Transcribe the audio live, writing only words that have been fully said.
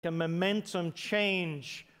a momentum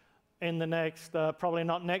change in the next, probably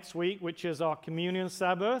not next week, which is our communion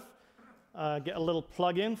Sabbath. Get a little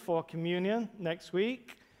plug-in for communion next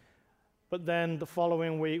week. But then the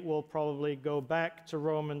following week, we'll probably go back to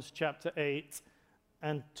Romans chapter 8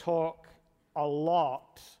 and talk a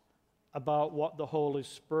lot about what the Holy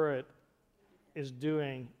Spirit is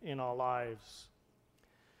doing in our lives.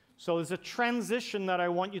 So there's a transition that I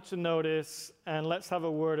want you to notice, and let's have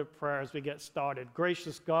a word of prayer as we get started.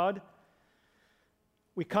 Gracious God,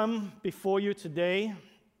 we come before you today,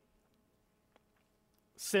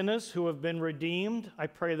 sinners who have been redeemed. I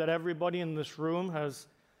pray that everybody in this room has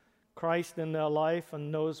Christ in their life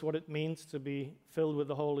and knows what it means to be filled with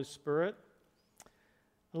the Holy Spirit.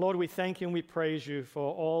 Lord, we thank you and we praise you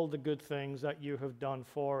for all the good things that you have done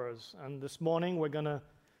for us. And this morning we're going to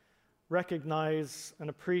recognize and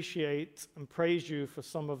appreciate and praise you for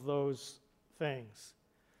some of those things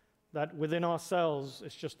that within ourselves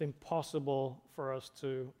it's just impossible for us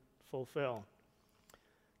to fulfill.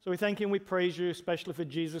 So we thank you and we praise you, especially for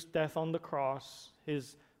Jesus' death on the cross,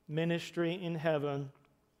 his ministry in heaven.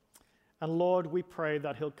 And Lord, we pray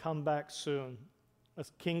that he'll come back soon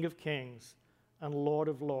as King of Kings and Lord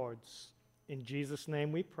of Lords. In Jesus'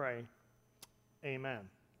 name we pray. Amen.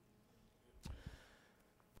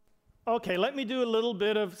 Okay, let me do a little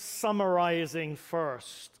bit of summarizing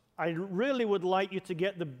first. I really would like you to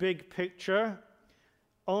get the big picture.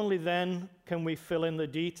 Only then can we fill in the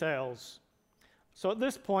details. So at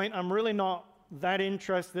this point, I'm really not that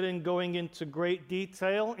interested in going into great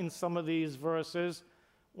detail in some of these verses.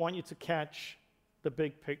 I want you to catch the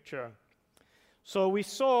big picture. So we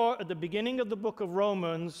saw at the beginning of the book of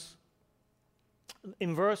Romans,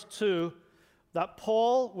 in verse 2, that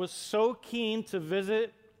Paul was so keen to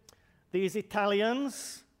visit these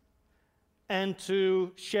Italians and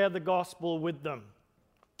to share the gospel with them.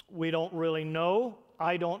 We don't really know,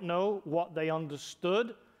 I don't know what they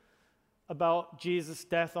understood about Jesus'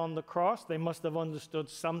 death on the cross. They must have understood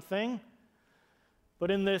something. But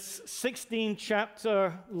in this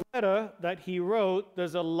 16-chapter letter that he wrote,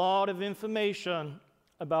 there's a lot of information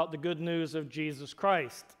about the good news of Jesus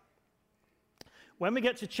Christ. When we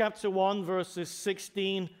get to chapter 1, verses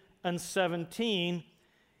 16 and 17,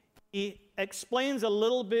 he explains a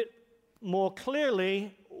little bit more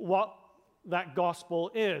clearly what that gospel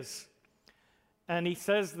is. And he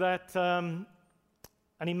says that, and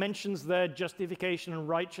he mentions their justification and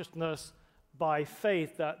righteousness by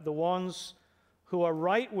faith, that the ones who are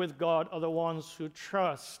right with God are the ones who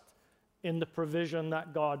trust in the provision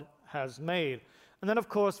that God has made. And then, of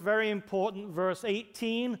course, very important, verse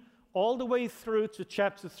 18, all the way through to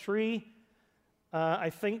chapter 3, I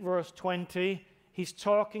think verse 20, he's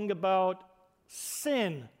talking about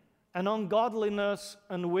sin and ungodliness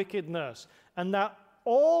and wickedness, and that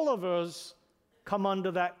all of us come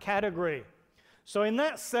under that category. So in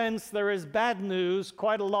that sense, there is bad news,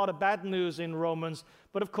 quite a lot of bad news in Romans.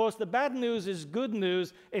 But of course, the bad news is good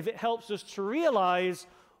news if it helps us to realize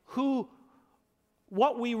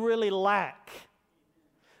what we really lack.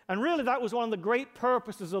 And really, that was one of the great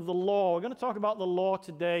purposes of the law. We're going to talk about the law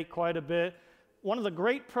today quite a bit. One of the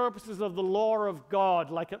great purposes of the law of God,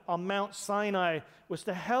 like on Mount Sinai, was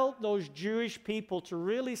to help those Jewish people to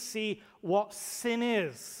really see what sin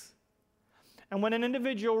is. And when an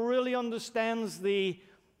individual really understands the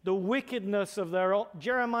wickedness of their own,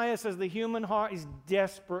 Jeremiah says the human heart is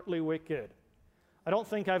desperately wicked. I don't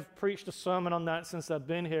think I've preached a sermon on that since I've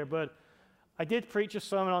been here, but I did preach a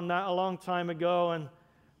sermon on that a long time ago, and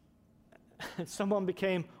someone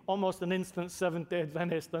became almost an instant Seventh-day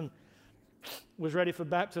Adventist and was ready for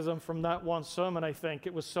baptism from that one sermon, I think.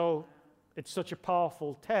 It's such a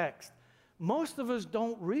powerful text. Most of us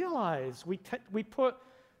don't realize we put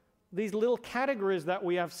these little categories that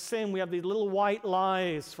we have sin. We have these little white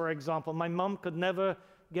lies, for example. My mom could never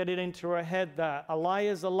get it into her head that a lie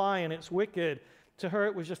is a lie and it's wicked. To her,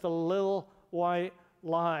 it was just a little white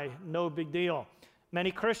lie, no big deal.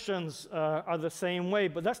 Many Christians are the same way,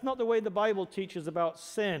 but that's not the way the Bible teaches about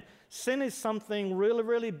sin. Sin is something really,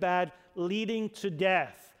 really bad leading to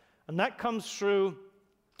death. And that comes through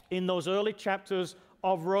in those early chapters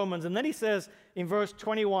of Romans. And then he says in verse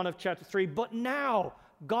 21 of chapter 3, but now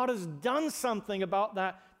God has done something about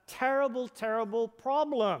that terrible, terrible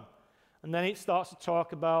problem. And then it starts to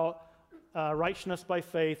talk about righteousness by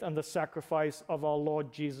faith and the sacrifice of our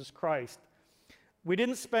Lord Jesus Christ. We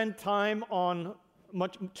didn't spend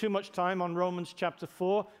too much time on Romans chapter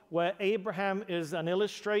 4, where Abraham is an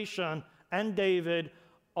illustration, and David,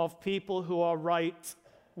 of people who are right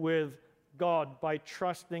with God by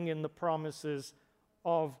trusting in the promises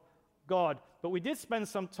of God. But we did spend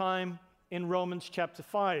some time in Romans chapter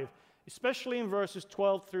 5. especially in verses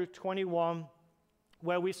 12 through 21,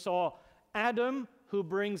 where we saw Adam, who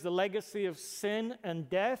brings the legacy of sin and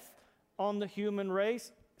death on the human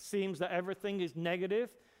race. Seems that everything is negative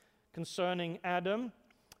concerning Adam.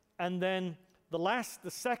 And then the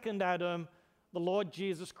second Adam, the Lord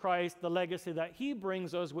Jesus Christ, the legacy that he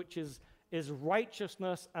brings us, which is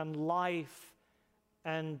righteousness and life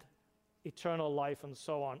and eternal life and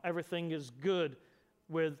so on. Everything is good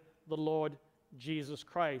with the Lord Jesus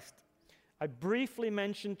Christ. I briefly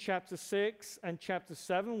mentioned chapter 6 and chapter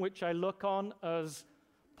 7, which I look on as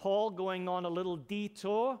Paul going on a little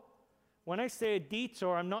detour. When I say a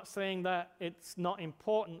detour, I'm not saying that it's not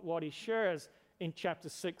important what he shares in chapter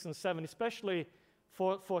 6 and 7, especially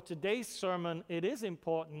for today's sermon. It is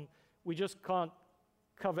important. We just can't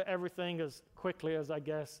cover everything as quickly as I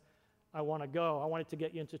guess I want to go. I wanted to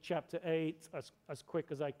get you into chapter 8 as quick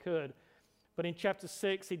as I could. But in chapter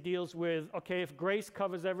 6, he deals with, okay, if grace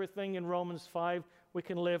covers everything in Romans 5, we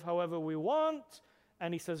can live however we want.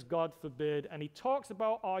 And he says, God forbid. And he talks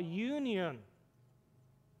about our union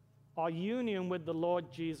with the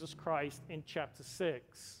Lord Jesus Christ in chapter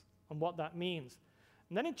 6 and what that means.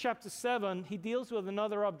 And then in chapter 7, he deals with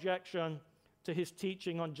another objection to his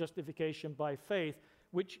teaching on justification by faith,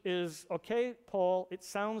 which is, okay, Paul, it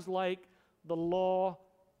sounds like the law,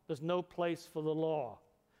 there's no place for the law.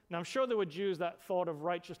 Now, I'm sure there were Jews that thought of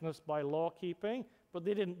righteousness by law keeping, but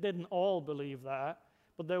they didn't all believe that.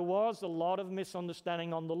 But there was a lot of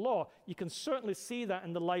misunderstanding on the law. You can certainly see that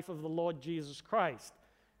in the life of the Lord Jesus Christ.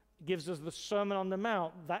 It gives us the Sermon on the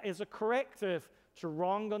Mount. That is a corrective to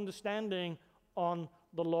wrong understanding on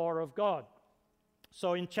the law of God.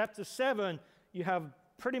 So in chapter 7, you have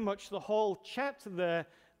pretty much the whole chapter there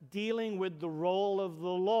dealing with the role of the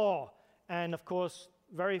law. And of course,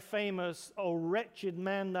 very famous, "O wretched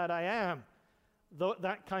man that I am,"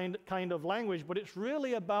 that kind of language. But it's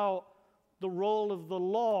really about the role of the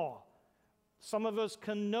law. Some of us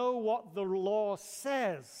can know what the law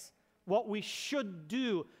says, what we should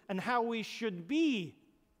do, and how we should be.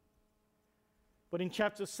 But in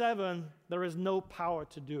chapter 7, there is no power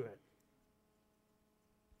to do it.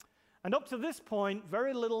 And up to this point,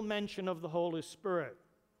 very little mention of the Holy Spirit.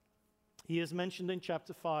 He is mentioned in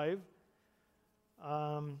chapter 5,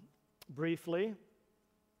 briefly.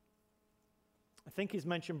 I think he's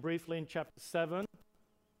mentioned briefly in chapter 7.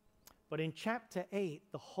 But in chapter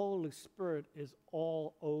 8, the Holy Spirit is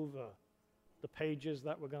all over the pages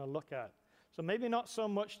that we're going to look at. So maybe not so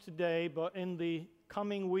much today, but in the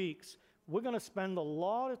coming weeks, we're going to spend a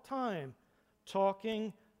lot of time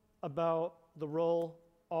talking about the role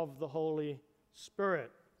of the Holy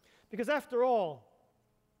Spirit. Because after all,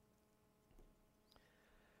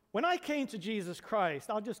 when I came to Jesus Christ,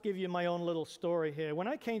 I'll just give you my own little story here. When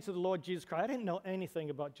I came to the Lord Jesus Christ, I didn't know anything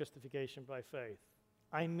about justification by faith.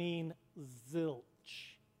 I mean,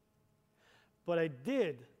 zilch. But I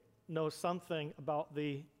did know something about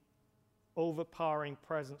the overpowering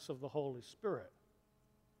presence of the Holy Spirit.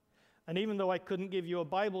 And even though I couldn't give you a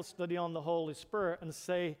Bible study on the Holy Spirit and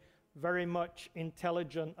say very much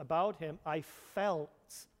intelligent about him, I felt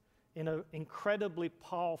in an incredibly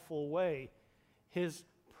powerful way his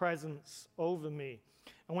presence over me.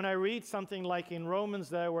 And when I read something like in Romans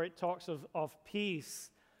there where it talks of peace,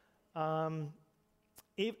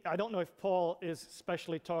 I don't know if Paul is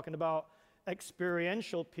especially talking about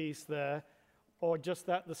experiential peace there or just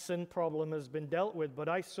that the sin problem has been dealt with, but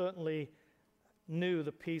I certainly knew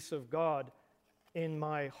the peace of God in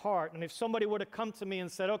my heart. And if somebody would have come to me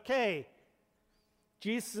and said, okay,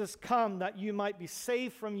 Jesus has come that you might be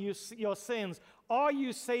saved from your sins. Are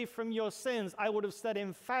you saved from your sins? I would have said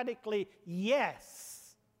emphatically,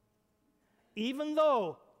 yes. Even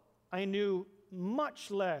though I knew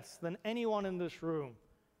much less than anyone in this room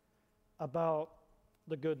about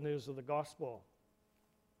the good news of the gospel.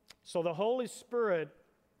 So the Holy Spirit,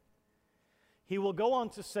 he will go on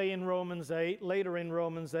to say in Romans 8, later in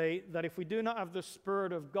Romans 8, that if we do not have the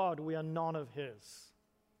Spirit of God, we are none of his.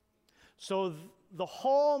 So the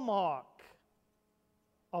hallmark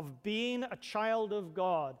of being a child of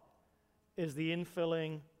God is the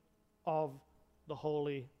infilling of the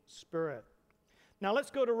Holy Spirit. Now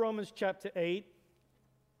let's go to Romans chapter 8.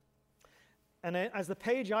 And as the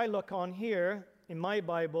page I look on here in my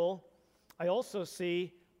Bible, I also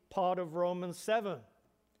see part of Romans 7.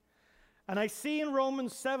 And I see in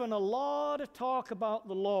Romans 7 a lot of talk about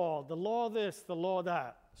the law this, the law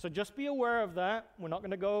that. So just be aware of that. We're not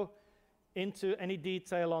going to go into any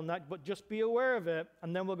detail on that, but just be aware of it,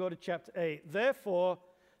 and then we'll go to chapter 8. Therefore,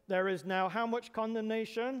 there is now how much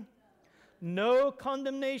condemnation? No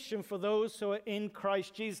condemnation for those who are in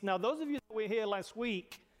Christ Jesus. Now, those of you that were here last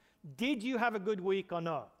week, did you have a good week or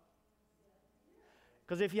not?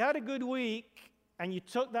 Because if you had a good week and you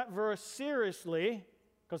took that verse seriously,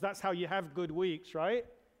 because that's how you have good weeks, right?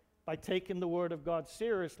 By taking the Word of God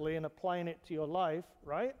seriously and applying it to your life,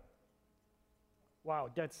 right? Wow,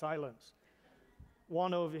 dead silence.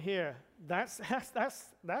 One over here. That's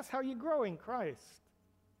how you grow in Christ.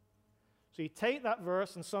 So you take that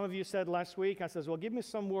verse, and some of you said last week, I says, well, give me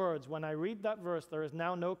some words. When I read that verse, there is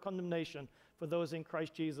now no condemnation for those in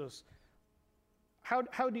Christ Jesus.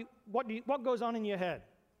 What goes on in your head?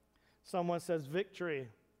 Someone says victory.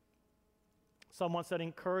 Someone said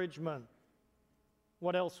encouragement.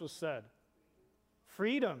 What else was said?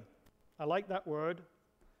 Freedom. I like that word.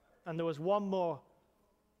 And there was one more.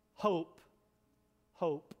 Hope.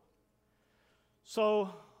 Hope. So,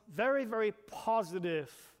 very, very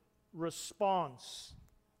positive response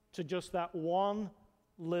to just that one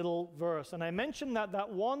little verse. And I mentioned that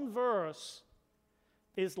one verse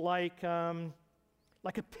is like a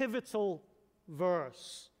pivotal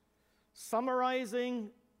verse, summarizing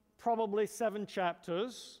probably 7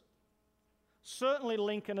 chapters, certainly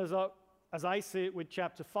linking us up, as I see it, with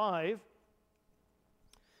chapter 5.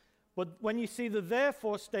 But when you see the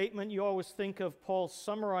therefore statement, you always think of Paul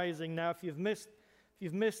summarizing. Now, if you've missed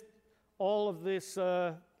all of this,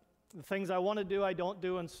 the things I want to do, I don't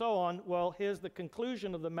do, and so on, well, here's the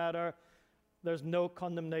conclusion of the matter. There's no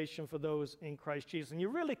condemnation for those in Christ Jesus. And you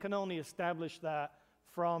really can only establish that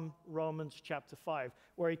from Romans chapter 5,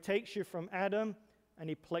 where he takes you from Adam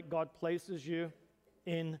and God places you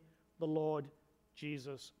in the Lord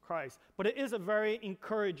Jesus Christ. But it is a very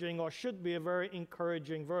encouraging, or should be a very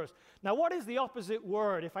encouraging verse. Now, what is the opposite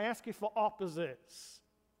word? If I ask you for opposites,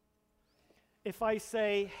 if I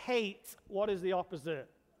say hate, what is the opposite?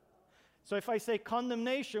 So if I say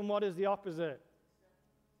condemnation, what is the opposite?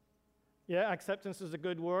 Yeah, acceptance is a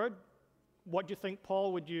good word. What do you think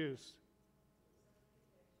Paul would use?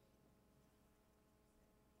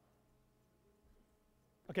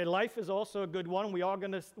 Okay, life is also a good one. We are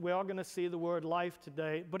going to see the word life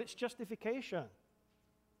today, but it's justification.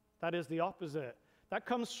 That is the opposite. That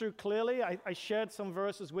comes through clearly. I shared some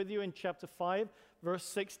verses with you in chapter 5, verse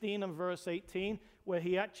 16 and verse 18, where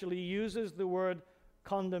he actually uses the word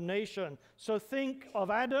condemnation. So think of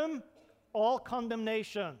Adam, all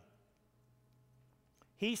condemnation.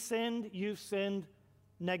 He sinned, you've sinned,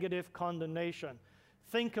 negative condemnation.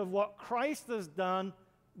 Think of what Christ has done,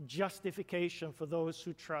 justification for those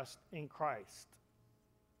who trust in Christ.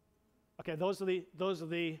 Okay, those are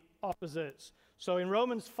the opposites. So in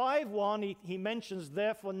Romans 5:1, he mentions,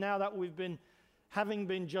 therefore, now that having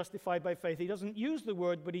been justified by faith. He doesn't use the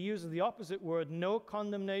word, but he uses the opposite word, no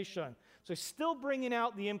condemnation. So he's still bringing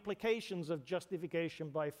out the implications of justification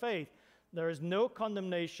by faith. There is no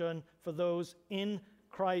condemnation for those in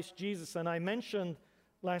Christ Jesus. And I mentioned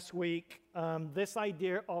last week this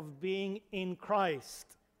idea of being in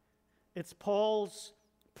Christ. It's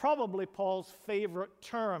probably Paul's favorite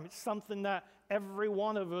term. It's something that every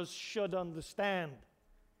one of us should understand,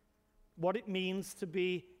 what it means to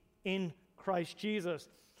be in Christ Jesus.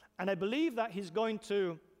 And I believe that he's going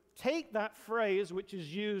to take that phrase, which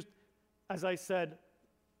is used, as I said,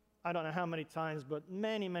 I don't know how many times, but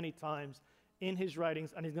many, many times in his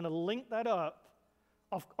writings, and he's going to link that up,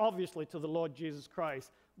 obviously, to the Lord Jesus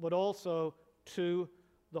Christ, but also to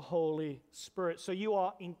the Holy Spirit. So you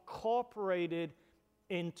are incorporated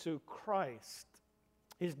into Christ.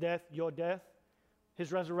 His death, your death.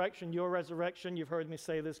 His resurrection, your resurrection. You've heard me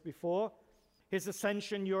say this before. His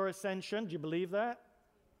ascension, your ascension. Do you believe that?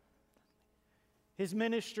 His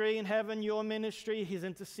ministry in heaven, your ministry. He's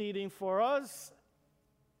interceding for us.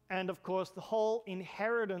 And, of course, the whole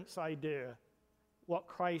inheritance idea, what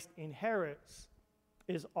Christ inherits,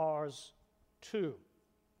 is ours too.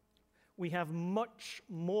 We have much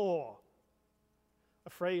more, a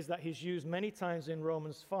phrase that he's used many times in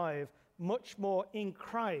Romans 5, much more in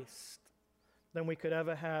Christ than we could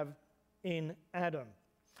ever have in Adam.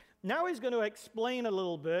 Now he's going to explain a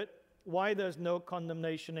little bit why there's no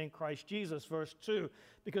condemnation in Christ Jesus, verse 2.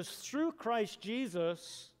 Because through Christ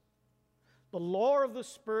Jesus, the law of the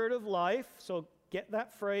Spirit of life, so get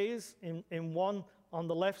that phrase in one on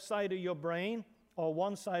the left side of your brain, or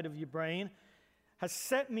one side of your brain, has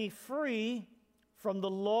set me free from the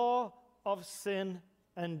law of sin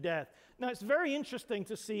and death. Now, it's very interesting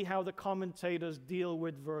to see how the commentators deal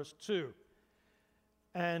with verse 2.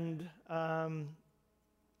 And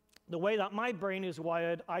the way that my brain is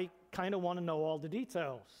wired, I kind of want to know all the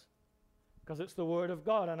details because it's the Word of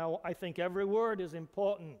God, and I think every word is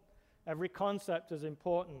important. Every concept is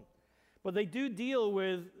important. But they do deal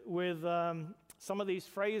with some of these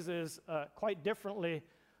phrases quite differently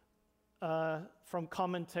from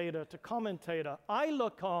commentator to commentator. I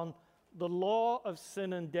look on the law of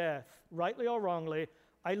sin and death, rightly or wrongly,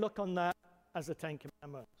 I look on that as the Ten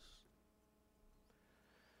Commandments.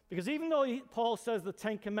 Because even though Paul says the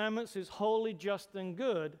Ten Commandments is holy, just, and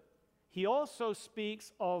good, he also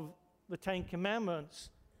speaks of the Ten Commandments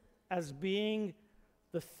as being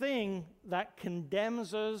the thing that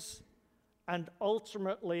condemns us and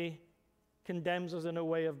ultimately condemns us in a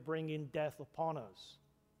way of bringing death upon us.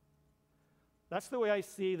 That's the way I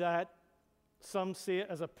see that. Some see it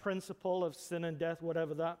as a principle of sin and death,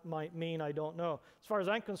 whatever that might mean, I don't know. As far as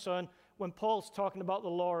I'm concerned, when Paul's talking about the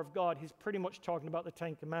law of God, he's pretty much talking about the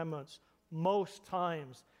Ten Commandments most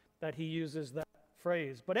times that he uses that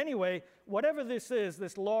phrase. But anyway, whatever this is,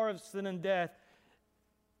 this law of sin and death,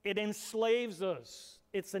 it enslaves us.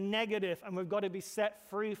 It's a negative, and we've got to be set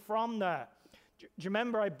free from that. Do you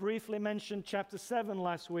remember I briefly mentioned chapter 7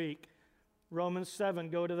 last week? Romans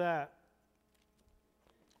 7, go to that.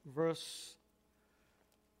 Verse...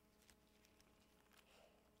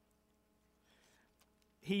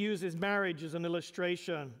 He uses marriage as an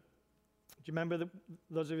illustration. Do you remember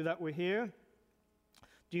those of you that were here?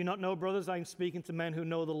 Do you not know, brothers, I'm speaking to men who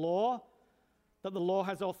know the law, that the law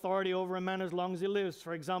has authority over a man as long as he lives,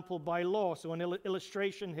 for example, by law. So an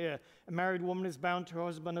illustration here, a married woman is bound to her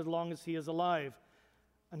husband as long as he is alive,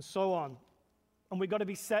 and so on. And we've got to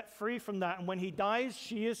be set free from that. And when he dies,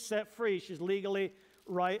 she is set free. She's legally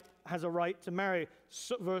right, has a right to marry.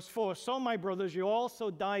 So, verse 4, so my brothers, you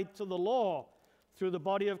also died to the law through the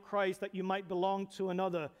body of Christ, that you might belong to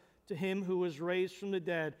another, to him who was raised from the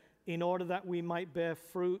dead, in order that we might bear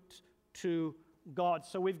fruit to God.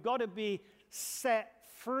 So we've got to be set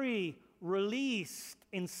free, released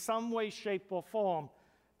in some way, shape, or form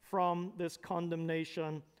from this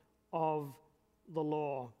condemnation of the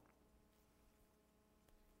law.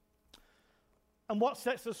 And what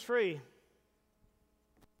sets us free?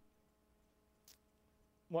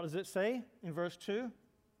 What does it say in verse 2?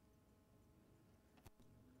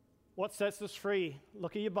 What sets us free?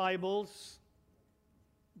 Look at your Bibles.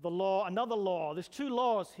 The law, another law. There's two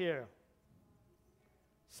laws here.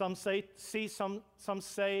 Some say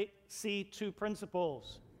see two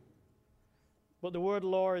principles. But the word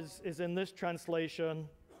law is in this translation.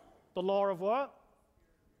 The law of what?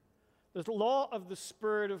 The law of the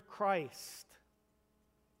Spirit of Christ.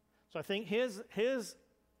 So I think here's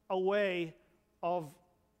a way of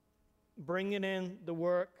bringing in the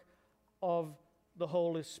work of the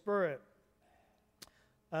Holy Spirit.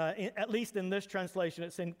 At least in this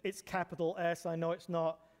translation, it's capital S. I know it's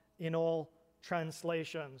not in all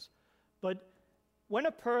translations. But when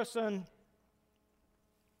a person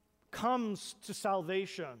comes to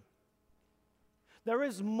salvation, there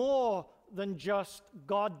is more than just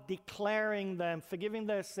God declaring them, forgiving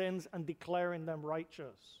their sins and declaring them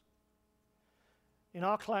righteous. In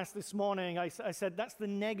our class this morning, I said that's the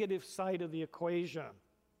negative side of the equation.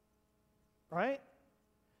 Right?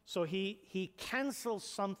 So he cancels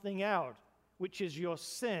something out, which is your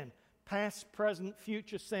sin. Past, present,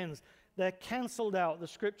 future sins. They're canceled out. The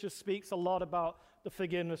scripture speaks a lot about the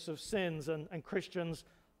forgiveness of sins, and Christians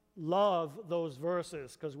love those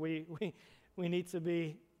verses because we need to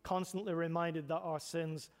be constantly reminded that our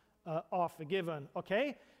sins are forgiven.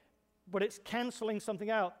 Okay? But it's canceling something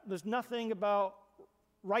out. There's nothing about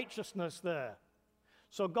righteousness there.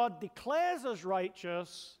 So God declares us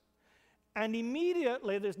righteous, and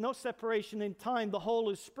immediately, there's no separation in time, the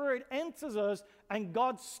Holy Spirit enters us, and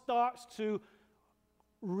God starts to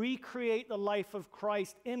recreate the life of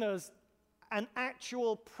Christ in us, an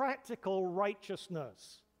actual practical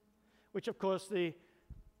righteousness, which, of course,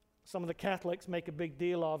 some of the Catholics make a big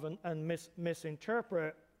deal of and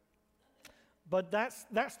misinterpret. But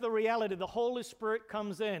that's the reality. The Holy Spirit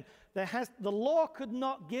comes in. The law could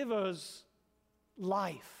not give us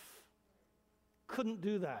life. Couldn't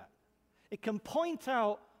do that. It can point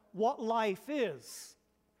out what life is,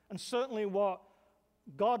 and certainly what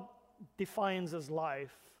God defines as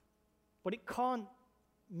life, but it can't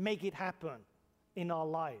make it happen in our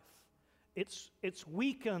life. It's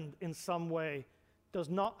weakened in some way, does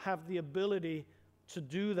not have the ability to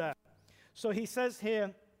do that. So he says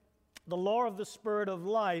here, the law of the Spirit of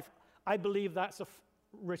life, I believe that's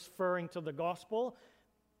referring to the gospel.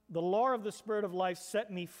 The law of the Spirit of life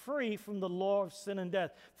set me free from the law of sin and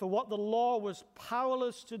death, for what the law was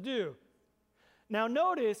powerless to do. Now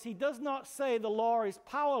notice, he does not say the law is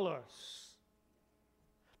powerless.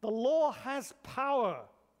 The law has power.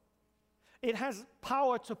 It has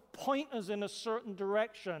power to point us in a certain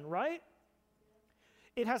direction, right?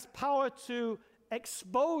 It has power to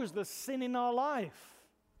expose the sin in our life.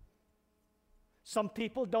 Some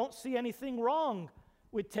people don't see anything wrong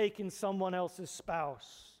with taking someone else's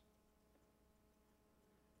spouse.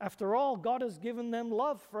 After all, God has given them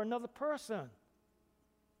love for another person.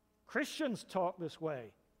 Christians talk this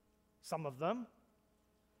way, some of them.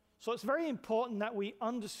 So it's very important that we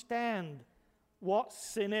understand what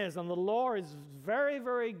sin is. And the law is very,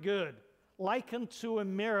 very good, likened to a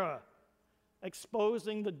mirror,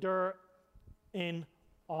 exposing the dirt in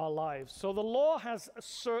our lives. So the law has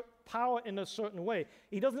power in a certain way.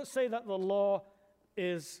 He doesn't say that the law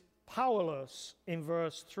is powerless in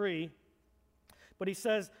verse 3, but he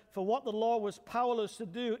says, for what the law was powerless to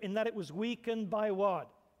do, in that it was weakened by what?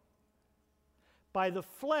 By the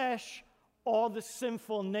flesh or the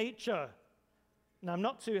sinful nature. Now, I'm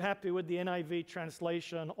not too happy with the NIV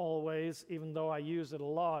translation always, even though I use it a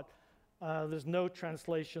lot. There's no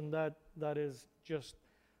translation that is just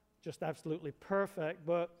absolutely perfect.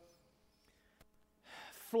 But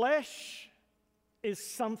flesh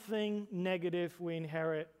is something negative we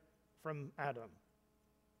inherit from Adam.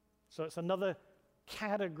 So it's another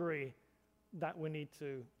category that we need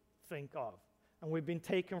to think of. And we've been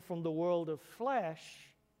taken from the world of flesh,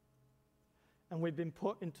 and we've been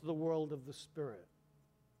put into the world of the Spirit.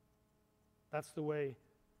 That's the way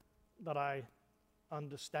that I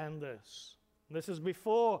understand this. This is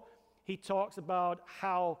before he talks about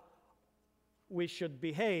how we should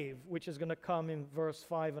behave, which is going to come in verse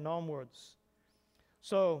 5 and onwards.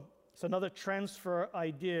 So it's another transfer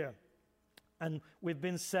idea. And we've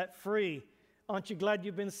been set free. Aren't you glad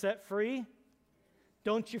you've been set free?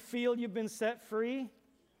 Don't you feel you've been set free?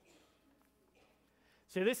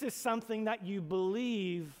 See, this is something that you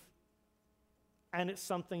believe, and it's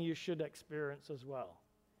something you should experience as well.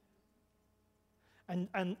 And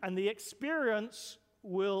the experience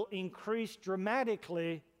will increase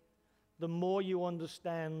dramatically the more you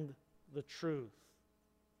understand the truth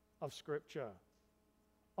of Scripture.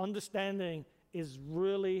 Understanding is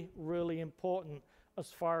really, really important as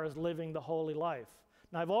far as living the holy life.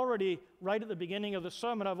 Now, I've already, right at the beginning of the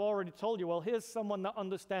sermon, I've already told you, well, here's someone that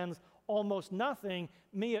understands almost nothing,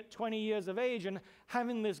 me at 20 years of age, and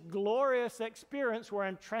having this glorious experience where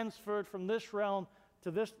I'm transferred from this realm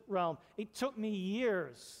to this realm. It took me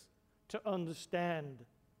years to understand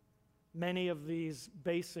many of these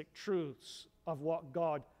basic truths of what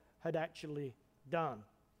God had actually done.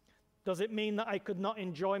 Does it mean that I could not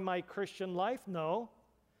enjoy my Christian life? No.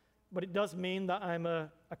 But it does mean that I'm a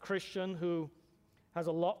Christian who has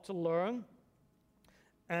a lot to learn.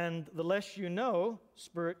 And the less you know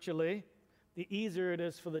spiritually, the easier it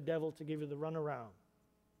is for the devil to give you the runaround.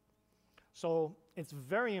 So it's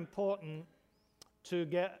very important to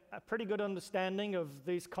get a pretty good understanding of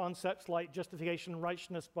these concepts like justification and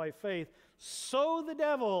righteousness by faith, so the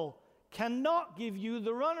devil cannot give you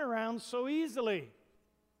the runaround so easily.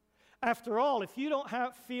 After all, if you don't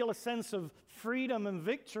feel a sense of freedom and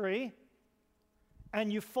victory,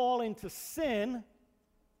 and you fall into sin,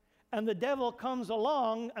 and the devil comes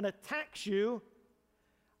along and attacks you,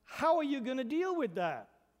 how are you going to deal with that?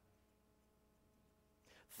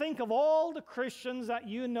 Think of all the Christians that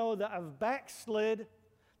you know that have backslid,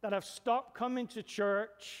 that have stopped coming to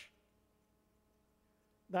church,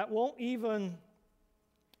 that won't even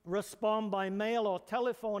respond by mail or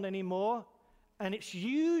telephone anymore, and it's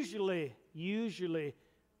usually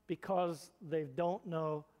because they don't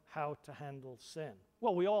know how to handle sin.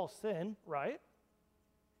 Well, we all sin, right?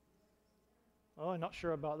 Oh, I'm not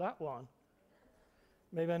sure about that one.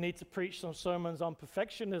 Maybe I need to preach some sermons on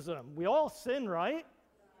perfectionism. We all sin, right?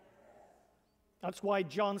 That's why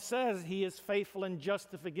John says he is faithful and just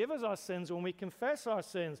to forgive us our sins when we confess our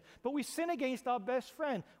sins. But we sin against our best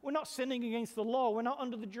friend. We're not sinning against the law. We're not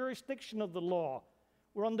under the jurisdiction of the law.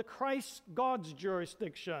 We're under Christ, God's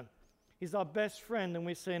jurisdiction. He's our best friend, and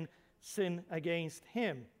we sin against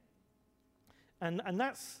him. And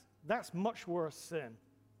that's much worse sin.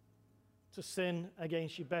 To sin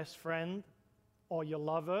against your best friend or your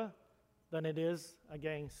lover than it is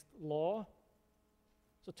against law.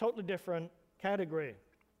 It's a totally different category.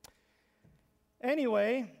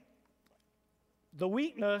 Anyway, the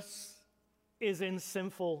weakness is in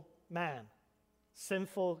sinful man,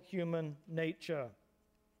 sinful human nature.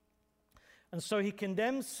 And so he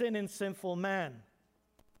condemns sin in sinful man.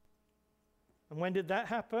 And when did that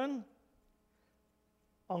happen?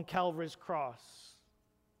 On Calvary's cross,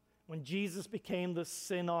 when Jesus became the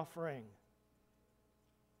sin offering.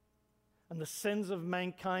 And the sins of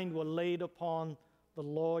mankind were laid upon the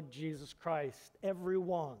Lord Jesus Christ, every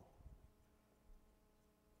one.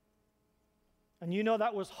 And you know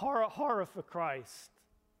that was horror for Christ.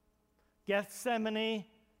 Gethsemane,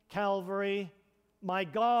 Calvary, my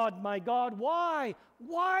God, why?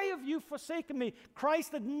 Why have you forsaken me?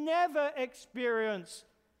 Christ had never experienced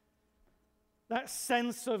that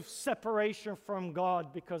sense of separation from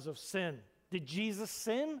God because of sin. Did Jesus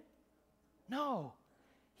sin? No.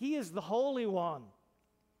 He is the Holy One.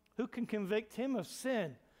 Who can convict him of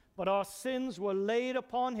sin? But our sins were laid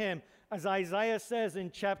upon him, as Isaiah says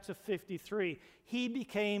in chapter 53. He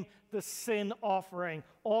became the sin offering.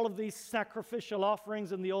 All of these sacrificial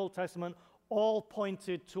offerings in the Old Testament all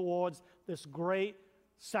pointed towards this great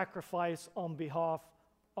sacrifice on behalf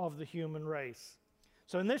of the human race.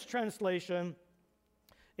 So in this translation,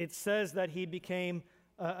 it says that he became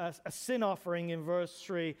a sin offering in verse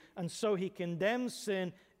 3, and so he condemns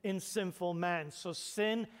sin in sinful man. So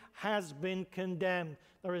sin has been condemned.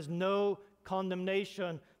 There is no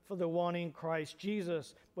condemnation for the one in Christ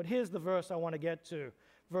Jesus. But here's the verse I want to get to.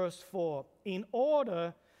 Verse 4. In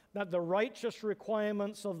order that the righteous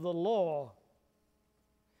requirements of the law,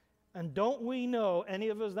 and don't we know, any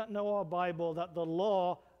of us that know our Bible, that the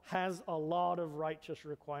law has a lot of righteous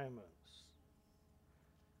requirements.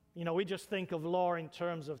 You know, we just think of law in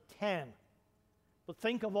terms of 10. But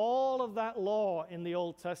think of all of that law in the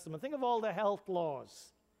Old Testament. Think of all the health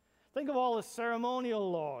laws. Think of all the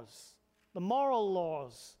ceremonial laws, the moral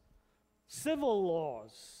laws, civil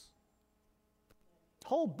laws. The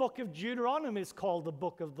whole book of Deuteronomy is called the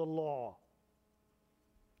book of the law.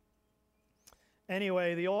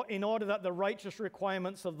 Anyway, in order that the righteous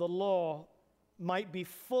requirements of the law might be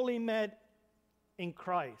fully met in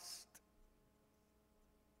Christ.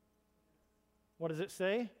 What does it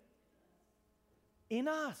say? In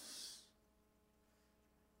us.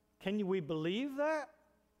 Can we believe that?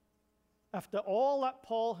 After all that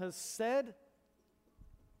Paul has said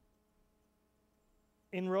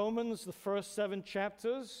in Romans, the first 7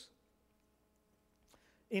 chapters,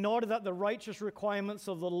 in order that the righteous requirements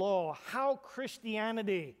of the law, how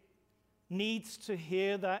Christianity needs to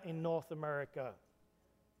hear that in North America.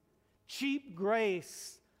 Cheap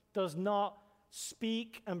grace does not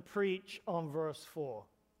speak and preach on verse 4.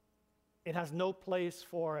 It has no place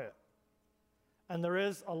for it. And there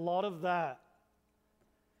is a lot of that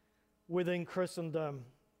within Christendom.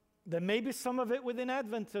 There may be some of it within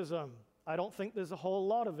Adventism. I don't think there's a whole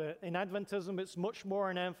lot of it. In Adventism, it's much more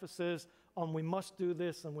an emphasis on we must do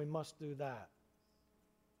this and we must do that.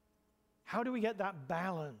 How do we get that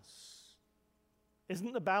balance?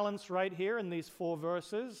 Isn't the balance right here in these 4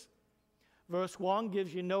 verses? Verse 1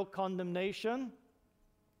 gives you no condemnation.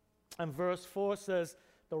 And verse 4 says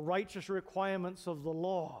the righteous requirements of the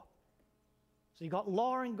law. So you got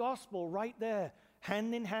law and gospel right there,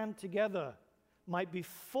 hand in hand together, might be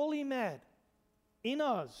fully met in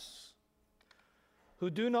us who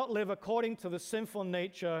do not live according to the sinful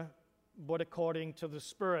nature, but according to the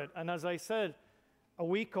Spirit. And as I said a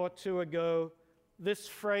week or 2 ago, this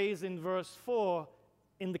phrase in verse 4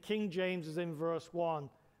 in the King James is in verse 1.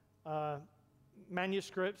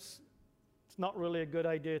 Manuscripts, it's not really a good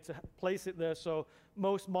idea to place it there, so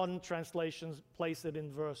most modern translations place it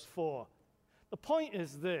in verse 4. The point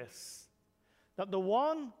is this, that the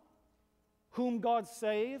one whom God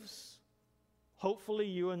saves, hopefully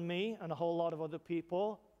you and me and a whole lot of other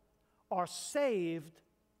people, are saved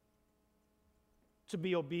to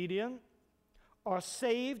be obedient, are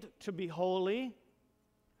saved to be holy,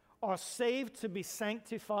 are saved to be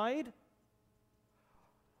sanctified.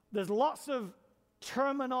 There's lots of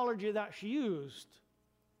terminology that's used,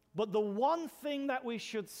 but the one thing that we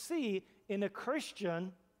should see in a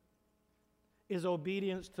Christian is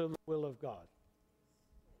obedience to the will of God.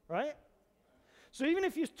 Right? So even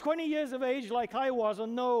if you're 20 years of age like I was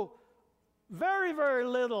and know very, very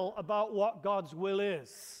little about what God's will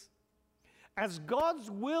is, as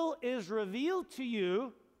God's will is revealed to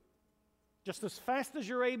you, just as fast as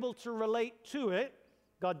you're able to relate to it,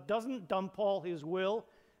 God doesn't dump all his will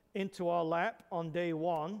into our lap on day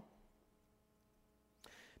one.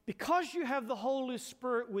 Because you have the Holy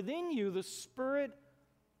Spirit within you, the Spirit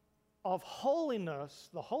of holiness,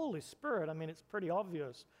 the Holy Spirit, I mean, it's pretty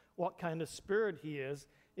obvious what kind of spirit he is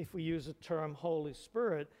if we use the term Holy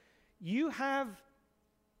Spirit. You have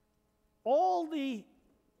all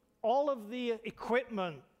of the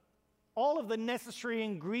equipment, all of the necessary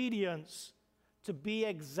ingredients to be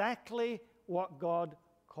exactly what God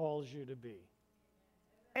calls you to be.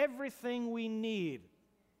 Everything we need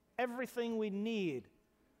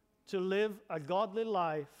to live a godly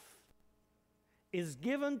life is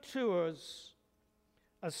given to us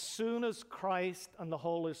as soon as Christ and the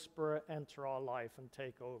Holy Spirit enter our life and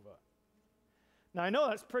take over. Now, I know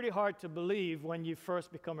that's pretty hard to believe when you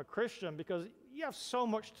first become a Christian because you have so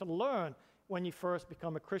much to learn when you first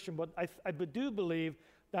become a Christian, but I do believe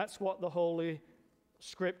that's what the Holy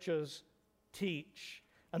Scriptures teach.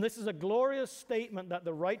 And this is a glorious statement that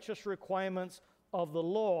the righteous requirements of the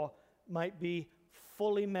law might be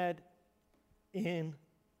fully met in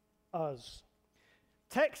us.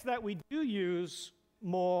 Texts that we do use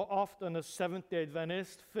more often as Seventh-day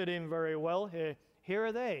Adventists fit in very well here. Here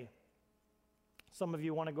are they. Some of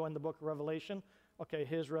you want to go in the book of Revelation. Okay,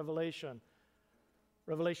 here's Revelation.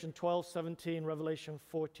 Revelation 12:17, Revelation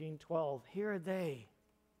 14:12. Here are they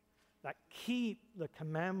that keep the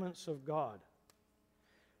commandments of God.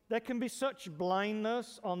 There can be such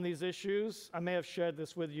blindness on these issues. I may have shared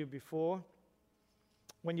this with you before.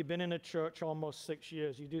 When you've been in a church almost 6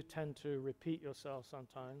 years, you do tend to repeat yourself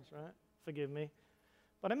sometimes, right? Forgive me.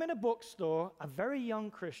 But I'm in a bookstore, a very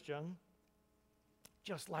young Christian,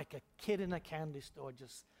 just like a kid in a candy store,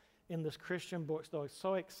 just in this Christian bookstore,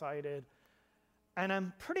 so excited. And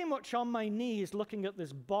I'm pretty much on my knees looking at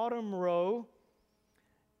this bottom row,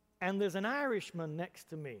 and there's an Irishman next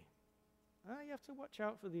to me. You have to watch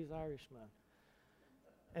out for these Irishmen.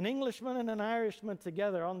 An Englishman and an Irishman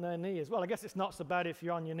together on their knees. Well, I guess it's not so bad if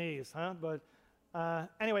you're on your knees, huh? But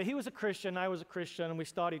anyway, he was a Christian, I was a Christian, and we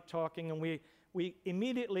started talking, and we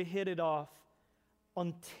immediately hit it off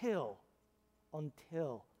until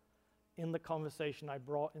in the conversation I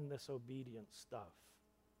brought in this obedience stuff,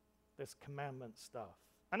 this commandment stuff.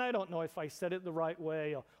 And I don't know if I said it the right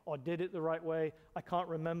way or did it the right way. I can't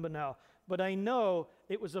remember now. But I know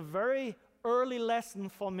it was a very early lesson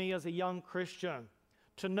for me as a young Christian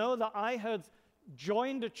to know that I had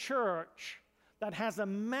joined a church that has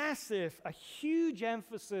a huge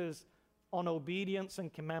emphasis on obedience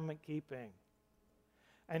and commandment keeping.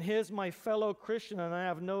 And here's my fellow Christian, and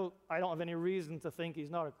I don't have any reason to think he's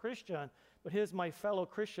not a Christian, but here's my fellow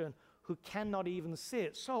Christian who cannot even see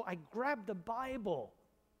it. So I grabbed the Bible.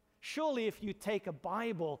 Surely if you take a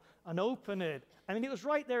Bible and open it, I mean, it was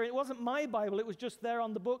right there. It wasn't my Bible. It was just there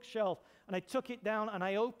on the bookshelf. And I took it down and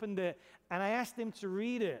I opened it and I asked him to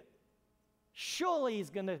read it. Surely he's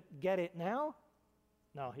going to get it now.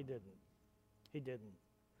 No, he didn't. He didn't.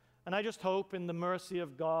 And I just hope in the mercy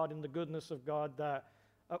of God, in the goodness of God, that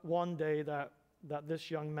one day that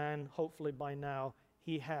this young man, hopefully by now,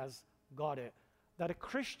 he has got it. That a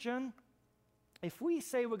Christian, if we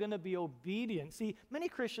say we're going to be obedient, see, many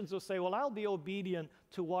Christians will say, well, I'll be obedient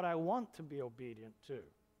to what I want to be obedient to.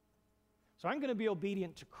 So I'm going to be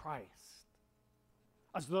obedient to Christ.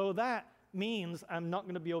 As though that means I'm not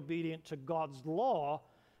going to be obedient to God's law,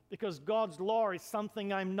 because God's law is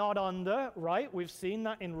something I'm not under, right? We've seen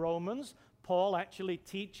that in Romans. Paul actually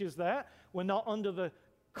teaches that. We're not under the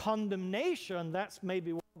condemnation. That's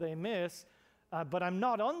maybe what they miss. But I'm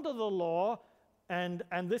not under the law. And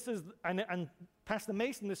Pastor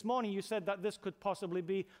Mason, this morning, you said that this could possibly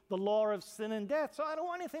be the law of sin and death. So I don't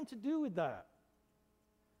want anything to do with that.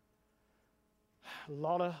 A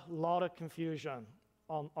lot of confusion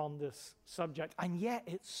on this subject. And yet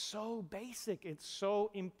it's so basic. It's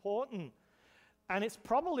so important. And it's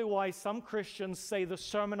probably why some Christians say the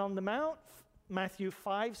Sermon on the Mount, Matthew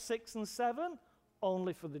 5, 6, and 7,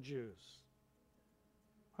 only for the Jews.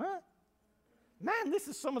 Huh? Man, this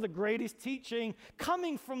is some of the greatest teaching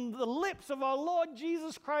coming from the lips of our Lord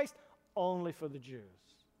Jesus Christ, only for the Jews.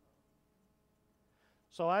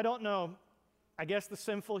 So I don't know. I guess the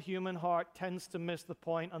sinful human heart tends to miss the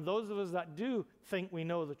point. And those of us that do think we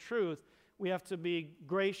know the truth, we have to be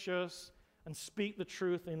gracious and speak the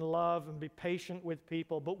truth in love and be patient with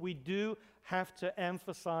people. But we do have to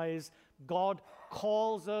emphasize God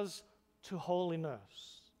calls us to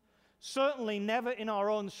holiness. Certainly never in our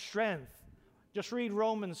own strength. Just read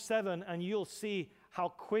Romans 7 and you'll see how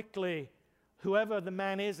quickly, whoever the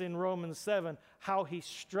man is in Romans 7, how he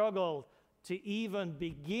struggled to even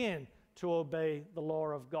begin to obey the law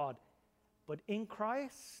of God. But in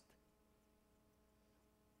Christ,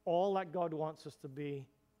 all that God wants us to be,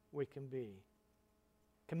 we can be.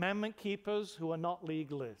 Commandment keepers who are not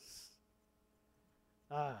legalists.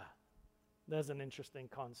 There's an interesting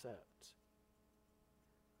concept.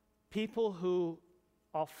 People who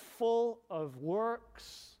are full of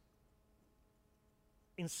works,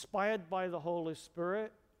 inspired by the Holy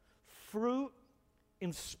Spirit, fruit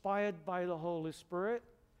inspired by the Holy Spirit.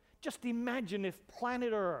 Just imagine if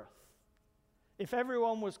planet Earth, if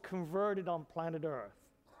everyone was converted on planet Earth,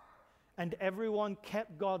 and everyone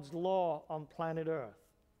kept God's law on planet Earth.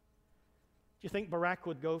 Do you think Barack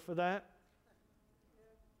would go for that?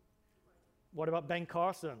 What about Ben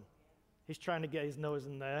Carson? He's trying to get his nose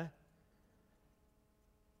in there.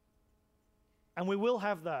 And we will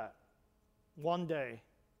have that. One day,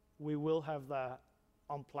 we will have that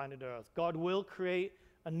on planet Earth. God will create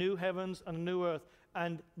a new heavens and a new earth.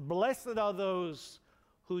 And blessed are those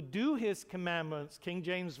who do his commandments, King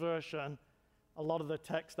James Version, a lot of the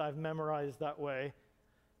text I've memorized that way,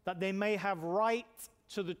 that they may have right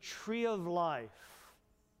to the tree of life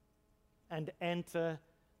and enter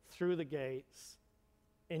through the gates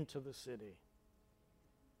into the city.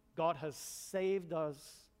 God has saved us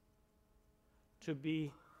to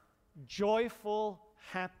be joyful,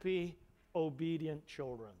 happy, obedient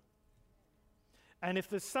children. And if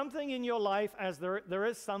there's something in your life, as there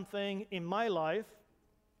is something in my life,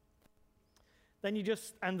 then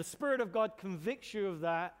and the Spirit of God convicts you of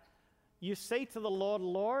that, you say to the Lord,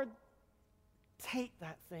 Lord, take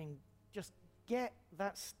that thing, just get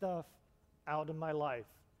that stuff out of my life.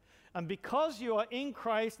 And because you are in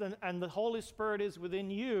Christ and the Holy Spirit is within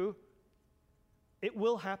you, it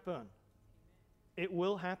will happen. It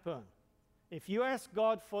will happen. If you ask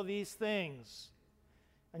God for these things,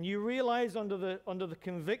 and you realize under the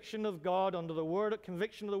conviction of God, under the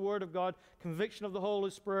conviction of the Word of God, conviction of the Holy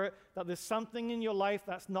Spirit, that there's something in your life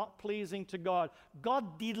that's not pleasing to God,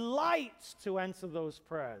 God delights to answer those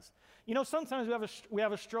prayers. You know, sometimes we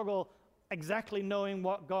have a struggle exactly knowing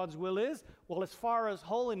what God's will is. Well, as far as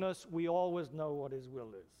holiness, we always know what His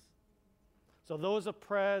will is. So those are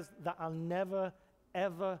prayers that are never,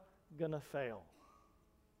 ever going to fail.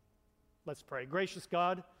 Let's pray. Gracious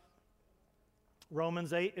God,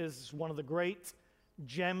 Romans 8 is one of the great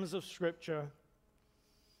gems of Scripture,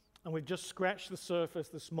 and we've just scratched the surface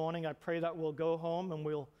this morning. I pray that we'll go home and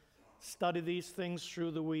we'll study these things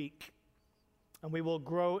through the week, and we will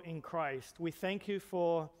grow in Christ. We thank you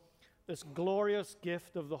for this glorious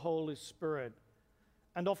gift of the Holy Spirit,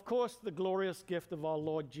 and of course the glorious gift of our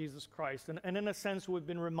Lord Jesus Christ. And in a sense, we've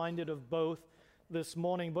been reminded of both this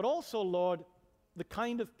morning, but also, Lord, the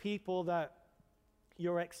kind of people that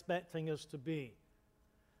you're expecting us to be.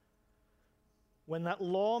 When that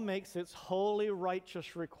law makes its holy,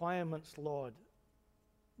 righteous requirements, Lord,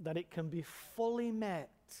 that it can be fully met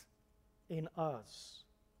in us,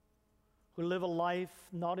 who live a life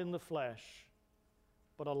not in the flesh,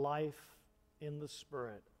 but a life in the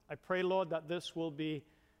Spirit. I pray, Lord, that this will be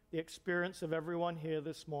the experience of everyone here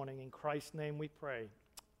this morning. In Christ's name we pray.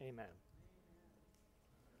 Amen.